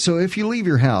 good. So if you leave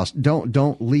your house,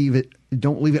 don't leave it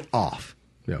off.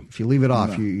 Yeah. If you leave it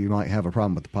off, you might have a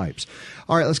problem with the pipes.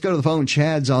 All right, let's go to the phone.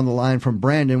 Chad's on the line from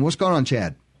Brandon. What's going on,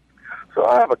 Chad? So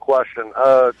I have a question.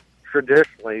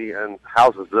 Traditionally, in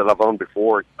houses that I've owned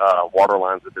before, water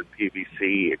lines have been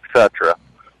PVC, etc.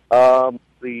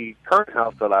 The current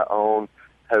house that I own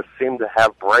has seemed to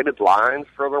have braided lines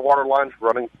for their water lines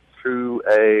running to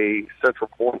a central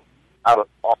point off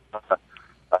the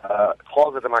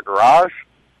closet in my garage.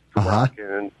 So I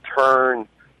can turn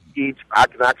each. I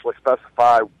can actually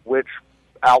specify which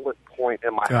outlet point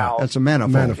in my house. That's a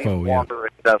manifold. Water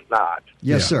it does not.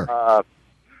 Yes, sir.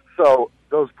 So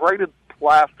those braided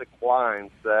plastic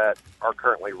lines that are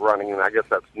currently running, and I guess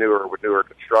that's newer with newer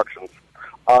constructions,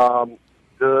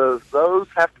 does those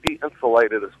have to be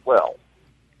insulated as well?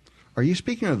 Are you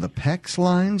speaking of the PEX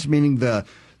lines, meaning the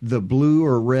blue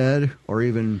or red or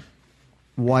even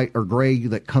white or gray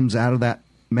that comes out of that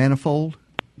manifold?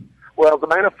 Well, the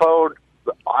manifold,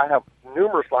 I have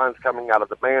numerous lines coming out of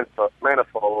the manifold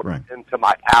into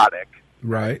my attic.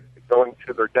 Right. Going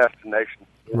to their destination.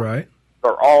 Right.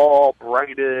 They're all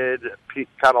braided,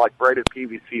 kind of like braided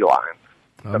PVC lines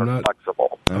that are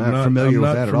flexible. I'm not familiar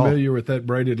with that at all. I'm not familiar with that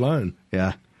braided line.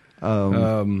 Yeah. I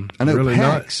know really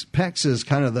PEX. PEX is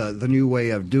kind of the new way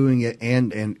of doing it,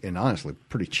 and honestly,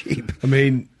 pretty cheap. I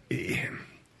mean,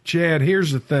 Chad,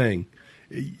 here's the thing.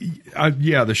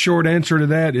 The short answer to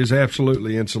that is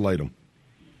absolutely insulate them.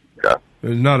 Yeah.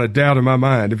 There's not a doubt in my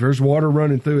mind. If there's water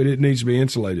running through it, it needs to be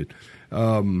insulated.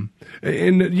 And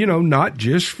not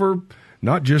just for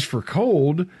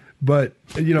cold, but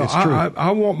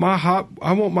I want my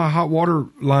hot water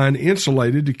line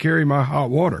insulated to carry my hot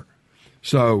water.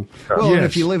 So, and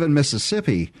if you live in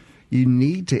Mississippi, you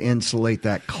need to insulate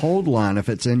that cold line if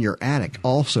it's in your attic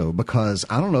also, because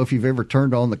I don't know if you've ever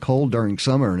turned on the cold during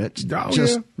summer and it's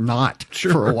not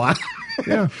for a while.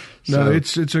 Yeah. No,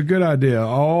 it's a good idea.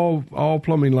 All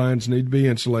plumbing lines need to be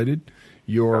insulated.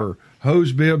 Your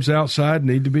hose bibs outside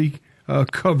need to be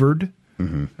covered.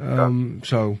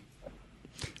 Mm-hmm.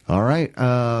 All right.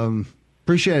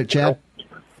 Appreciate it, Chad.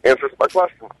 Answers my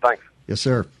question. Thanks. Yes,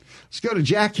 sir. Let's go to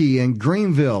Jackie in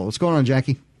Greenville. What's going on,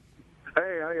 Jackie?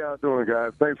 Hey, how y'all doing,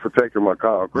 guys? Thanks for taking my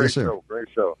call. Great show.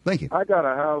 Thank you. I got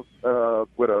a house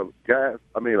with a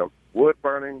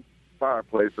wood-burning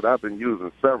fireplace that I've been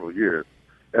using several years,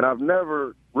 and I've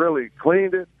never really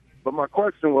cleaned it. But my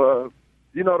question was,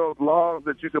 you know those logs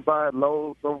that you could buy at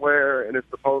Lowe's somewhere, and it's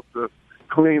supposed to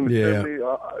clean the chimney?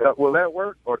 Will that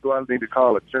work, or do I need to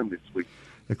call a chimney sweep?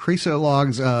 The Creosote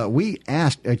logs, we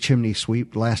asked a chimney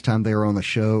sweep last time they were on the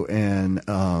show, and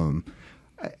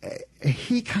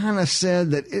he kind of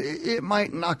said that it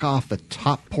might knock off the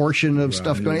top portion of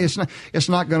stuff going. It's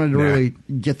not going to really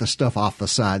get the stuff off the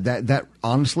side. That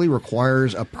honestly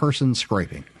requires a person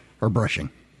scraping or brushing.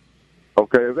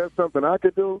 Okay, is that something I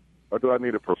could do, or do I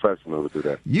need a professional to do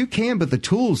that? You can, but the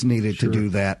tools needed to do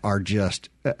that are just,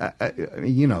 a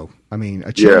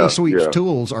chimney sweep's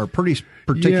tools are pretty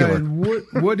particular. Yeah, and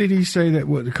what did he say that,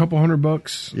 a couple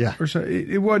 $100? Yeah. Or so?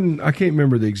 It wasn't, I can't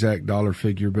remember the exact dollar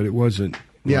figure, but it wasn't.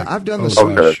 Yeah, I've done the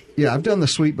sweep. Yeah, I've done the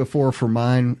sweep before for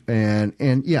mine, and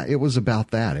it was about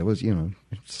that. It was,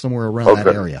 somewhere around that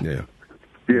area. Yeah.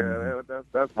 Yeah,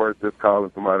 that's worth just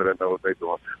calling somebody that knows what they're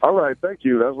doing. All right, thank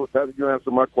you. You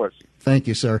answered my question. Thank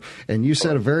you, sir. And you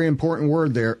said a very important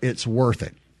word there. It's worth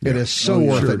it. Yeah. It is so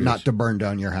worth it not to burn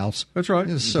down your house. That's right.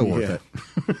 It is so worth it.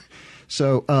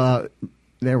 So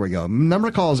there we go.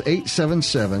 Number to call is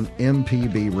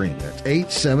 877-MPB-RING. That's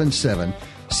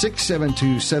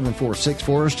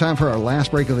 877-672-7464. It's time for our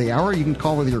last break of the hour. You can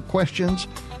call with your questions,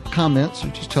 comments, or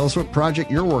just tell us what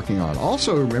project you're working on.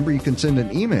 Also, remember, you can send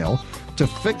an email to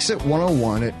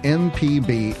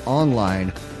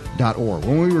fixit101@mpbonline.org.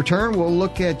 When we return, we'll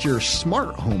look at your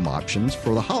smart home options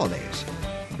for the holidays.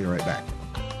 We'll be right back.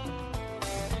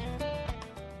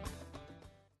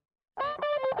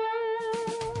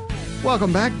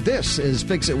 Welcome back. This is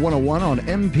Fix It 101 on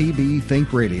MPB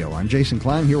Think Radio. I'm Jason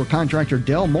Klein here with contractor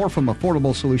Del Moore from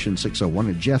Affordable Solution 601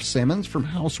 and Jeff Simmons from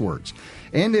Houseworks.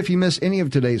 And if you miss any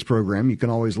of today's program, you can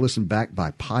always listen back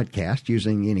by podcast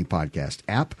using any podcast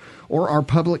app or our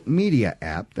public media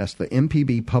app. That's the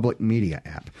MPB Public Media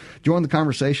app. Join the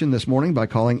conversation this morning by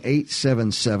calling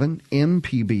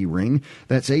 877-MPB-RING.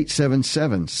 That's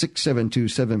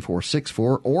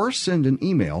 877-672-7464, or send an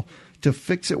email to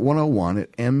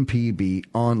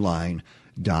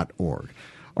fixit101@mpbonline.org.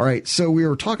 All right, so we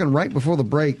were talking right before the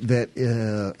break that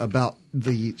about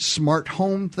the smart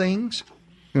home things.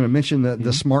 I'm going to mention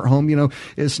the smart home. You know,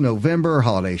 it's November,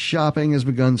 holiday shopping has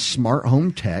begun. Smart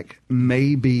home tech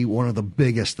may be one of the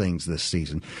biggest things this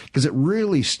season because it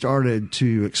really started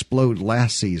to explode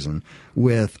last season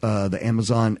with the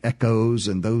Amazon Echoes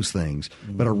and those things.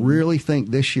 But I really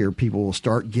think this year people will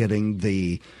start getting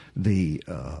the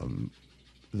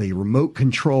remote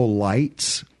control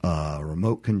lights,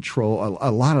 remote control,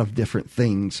 a lot of different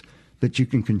things that you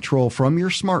can control from your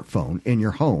smartphone in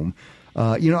your home.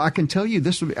 I can tell you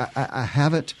this would be, I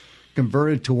haven't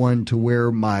converted to one to where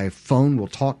my phone will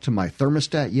talk to my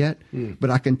thermostat yet, but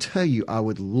I can tell you I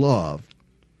would love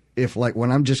if, like,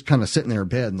 when I'm just kind of sitting there in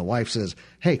bed and the wife says,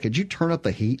 "Hey, could you turn up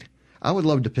the heat?" I would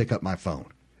love to pick up my phone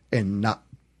and not,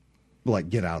 like,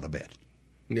 get out of the bed.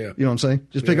 Yeah. You know what I'm saying?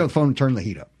 Just pick up the phone and turn the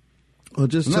heat up. Or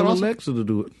just tell Alexa to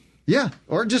do it. Yeah,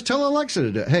 or just tell Alexa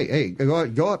to do it. Hey,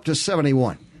 go up to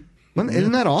 71.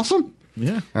 Isn't that awesome?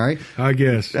 Yeah. All right. I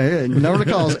guess. Number to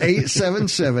call is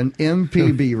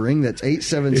 877-MPB-RING. That's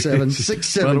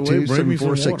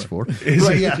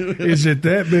 877-672-7464. Is it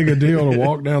that big a deal to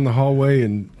walk down the hallway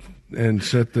and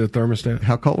set the thermostat?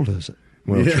 How cold is it?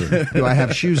 Well, true. Do I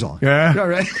have shoes on? Yeah. All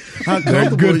right. How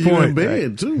comfortable are you in bed,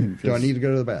 right. too? Do I need to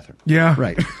go to the bathroom? Yeah.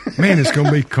 Right. Man, it's going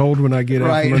to be cold when I get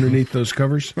out from underneath those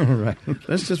covers. Right.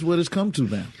 That's just what it's come to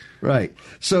now. Right.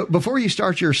 So before you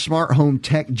start your smart home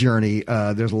tech journey,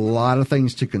 there's a lot of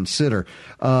things to consider.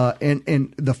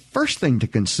 And the first thing to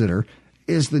consider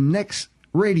is the next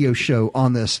radio show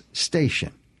on this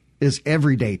station is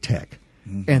Everyday Tech.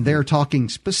 Mm-hmm. And they're talking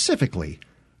specifically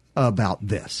about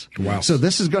this. Wow. So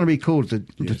this is going to be cool to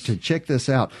check this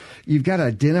out. You've got to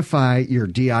identify your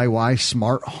DIY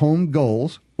smart home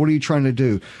goals. What are you trying to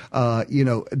do?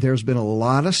 There's been a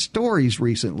lot of stories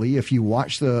recently. If you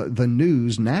watch the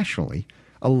news nationally,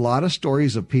 a lot of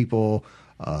stories of people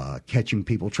catching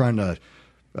people trying to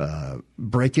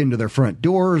break into their front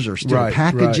doors or steal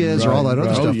packages or all that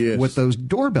other stuff with those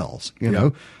doorbells. You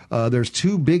know, there's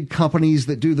two big companies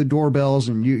that do the doorbells,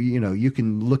 and you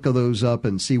can look those up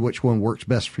and see which one works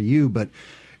best for you. But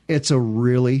that's a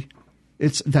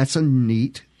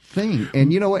neat thing.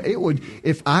 And you know what? It would,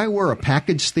 if I were a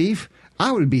package thief,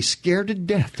 I would be scared to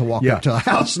death to walk up to a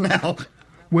house now.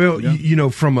 Well,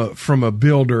 from a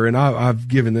builder, and I've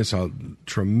given this a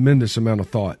tremendous amount of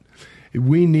thought.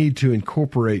 We need to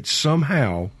incorporate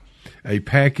somehow a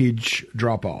package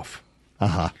drop-off.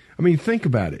 Uh-huh. I mean, think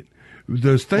about it.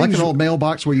 Those things, like an old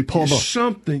mailbox where you pull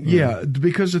something. Yeah,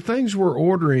 because the things we're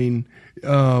ordering,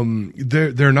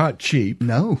 they're not cheap.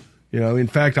 No. In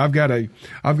fact, I've got a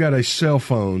cell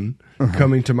phone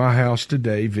coming to my house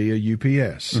today via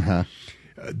UPS. Uh-huh.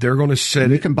 They're going to set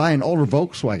it. You can buy an older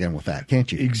Volkswagen with that, can't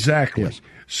you? Exactly. Yes.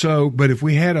 So, but if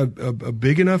we had a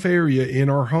big enough area in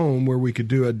our home where we could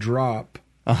do a drop,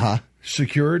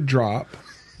 secured drop,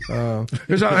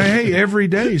 because every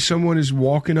day someone is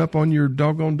walking up on your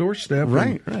doggone doorstep,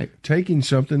 right, taking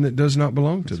something that does not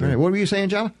belong to them. Right. What were you saying,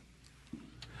 Java?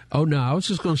 Oh, no, I was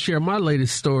just going to share my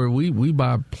latest story. We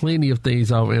buy plenty of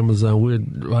things off Amazon. We're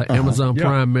Amazon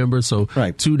Prime members, so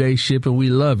 2-day shipping, we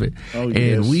love it. Oh,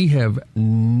 and we have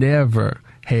never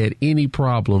had any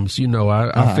problems.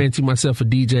 I fancy myself a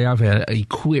DJ. I've had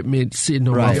equipment sitting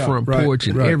on my front porch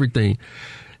and everything.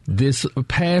 This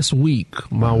past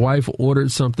week, my wife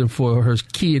ordered something for her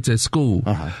kids at school.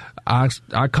 I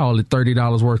call it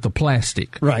 $30 worth of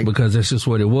plastic, because that's just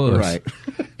what it was. Right.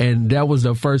 And that was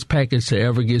the first package to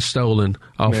ever get stolen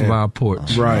off of our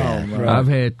porch. I've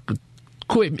had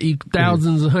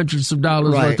thousands and hundreds of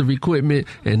dollars worth of equipment,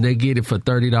 and they get it for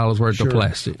 $30 worth of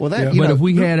plastic. Well, if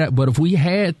we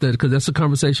had because that's a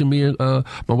conversation me and my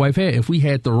wife had. If we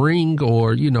had the Ring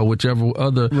or whichever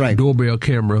other doorbell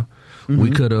camera, we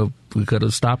could have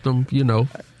stopped them.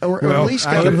 Or at least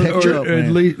got a picture.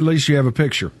 At least you have a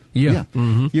picture. Yeah.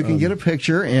 Mm-hmm. You can get a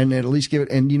picture and at least give it.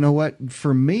 And you know what?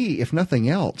 For me, if nothing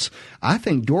else, I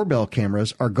think doorbell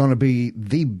cameras are going to be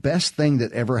the best thing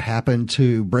that ever happened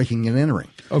to breaking and entering.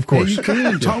 Of course. Hey, you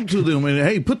can talk to them and,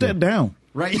 hey, put that down.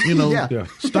 Right.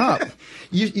 Stop.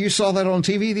 You saw that on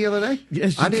TV the other day?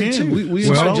 Yes, you I did can. too. We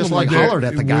just hollered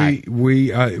at the guy.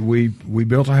 We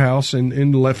built a house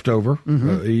in Leftover,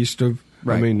 east of.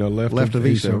 Right. I mean, left of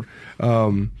Eastover.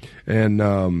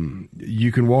 And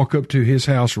you can walk up to his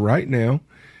house right now.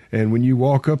 And when you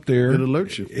walk up there, it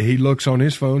alerts you. He looks on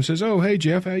his phone and says, "Oh, hey,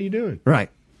 Jeff, how you doing?" Right.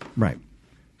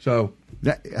 So,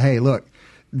 hey, look,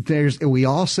 we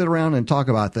all sit around and talk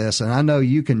about this, and I know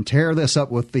you can tear this up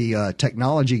with the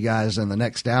technology guys in the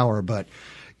next hour, but,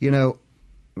 let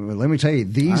me tell you,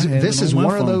 this is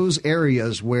one of those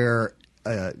areas where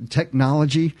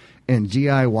technology and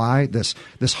DIY,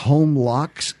 these home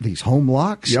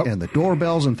locks, yep. and the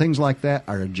doorbells and things like that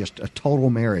are just a total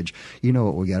marriage. You know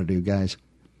what we got to do, guys?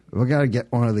 We got to get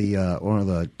one of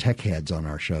the tech heads on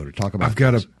our show to talk about. I've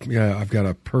got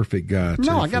a perfect guy.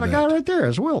 I got a guy right there,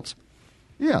 as Wiltz.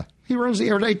 Yeah, he runs the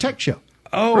Everyday Tech Show.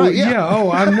 Oh, right, yeah. Oh,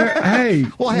 hey,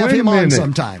 we'll have him on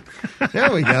sometime.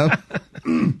 There we go.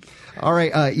 All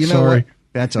right, know what?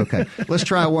 That's okay. Let's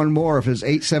try one more. If it's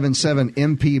 877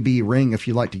 MPB ring, if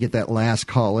you'd like to get that last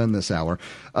call in this hour.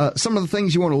 Some of the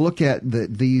things you want to look at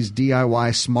that these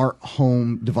DIY smart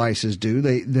home devices do.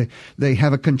 They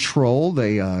have a control.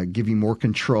 They give you more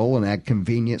control and add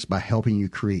convenience by helping you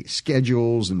create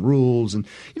schedules and rules. And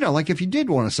like if you did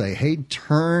want to say, "Hey,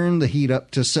 turn the heat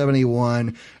up to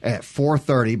 71 at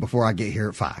 4:30 before I get here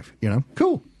at 5."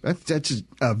 Cool. That's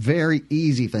a very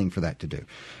easy thing for that to do.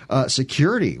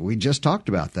 Security, we just talked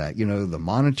about that. The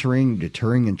monitoring,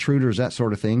 deterring intruders, that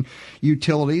sort of thing.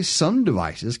 Utilities, some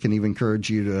devices can even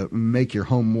encourage you to make your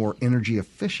home more energy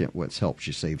efficient, which helps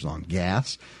you save on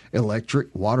gas, electric,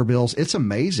 water bills. It's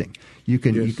amazing. You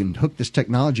can hook this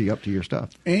technology up to your stuff.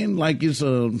 And like it's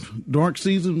a dark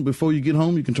season, before you get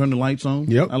home, you can turn the lights on.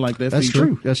 Yep. I like that That's feature.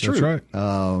 True. That's true. That's right.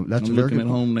 I'm looking at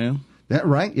home now. That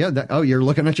right? Yeah. You're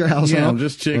looking at your house now? Yeah, I'm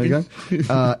just checking.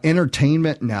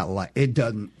 Entertainment, now it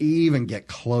doesn't even get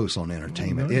close on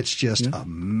entertainment. Mm-hmm. It's just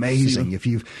amazing. If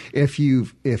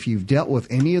you've dealt with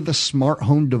any of the smart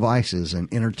home devices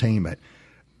and entertainment,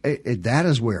 that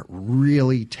is where it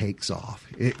really takes off.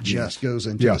 It just goes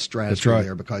into the stratosphere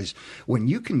there, because when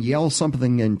you can yell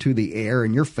something into the air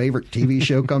and your favorite TV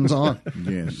show comes on,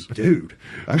 yes, dude,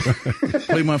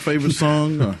 play my favorite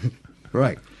song,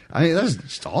 right? I mean, that's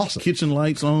just awesome. Kitchen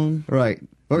lights on. Right.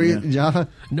 Or Jaffa?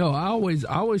 No, I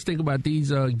always think about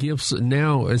these gifts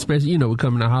now, especially, we're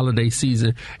coming to holiday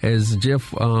season, as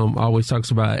Jeff always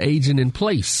talks about, aging in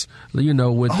place. With you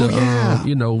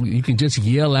can just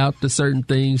yell out the certain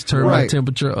things, turn my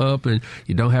temperature up, and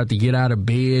you don't have to get out of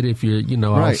bed if you're,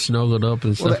 all snuggled up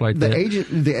and stuff like that.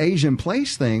 The age in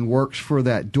place thing works for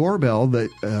that doorbell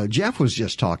that Jeff was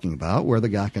just talking about, where the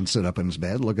guy can sit up in his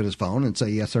bed, look at his phone, and say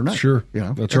yes or no. Sure.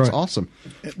 That's right. awesome.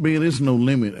 Man, there's no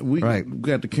limit. We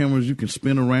got the cameras you can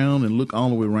spin around and look all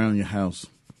the way around your house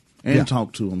and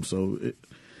talk to them. So,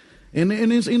 and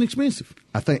it's inexpensive.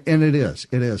 I think, and it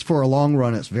is for a long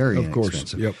run. It's very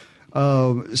inexpensive. Of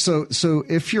course. Yep. So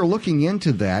if you're looking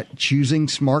into that, choosing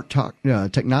smart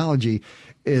technology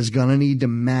is going to need to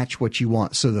match what you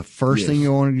want. So the first thing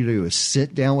you want to do is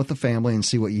sit down with the family and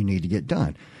see what you need to get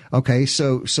done. Okay.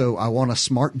 So I want a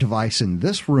smart device in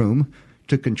this room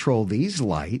to control these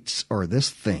lights or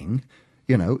this thing.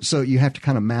 So you have to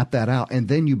kind of map that out, and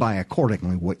then you buy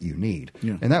accordingly what you need.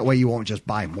 Yeah. And that way you won't just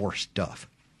buy more stuff,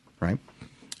 right?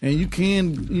 And you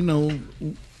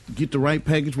can, get the right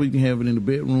package where you can have it in the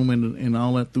bedroom and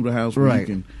all that through the house. Where you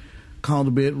can call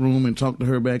the bedroom and talk to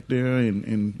her back there.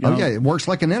 And it works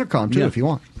like an intercom, too, if you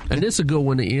want. And it's a good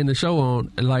one to end the show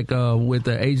on, like with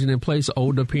the aging in place,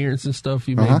 older parents and stuff.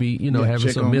 You may be,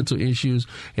 having some mental issues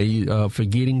and you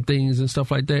forgetting things and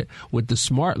stuff like that. With the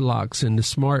smart locks and the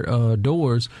smart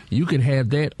doors, you can have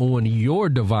that on your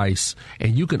device,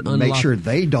 and you can unlock. Make sure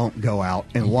they don't go out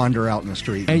and wander out in the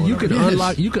street. And you can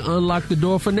unlock. You can unlock the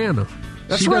door for Nana.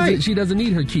 That's right. She doesn't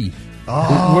need her key.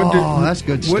 Oh, that's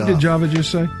good stuff. What did Java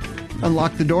just say?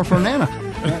 Unlock the door for Nana.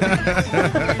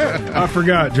 I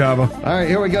forgot, Java. All right,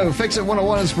 here we go. Fix It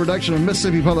 101 is a production of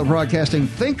Mississippi Public Broadcasting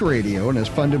Think Radio and is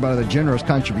funded by the generous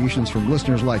contributions from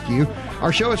listeners like you.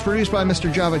 Our show is produced by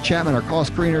Mr. Java Chapman. Our call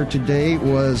screener today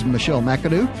was Michelle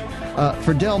McAdoo.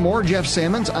 For Del Moore, Jeff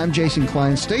Sammons, I'm Jason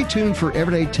Klein. Stay tuned for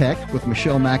Everyday Tech with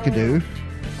Michelle McAdoo.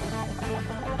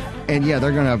 And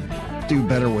they're going to do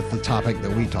better with the topic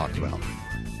that we talked about.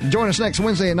 Join us next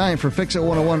Wednesday at 9 for Fix It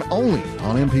 101 only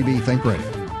on MPB Think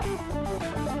Radio.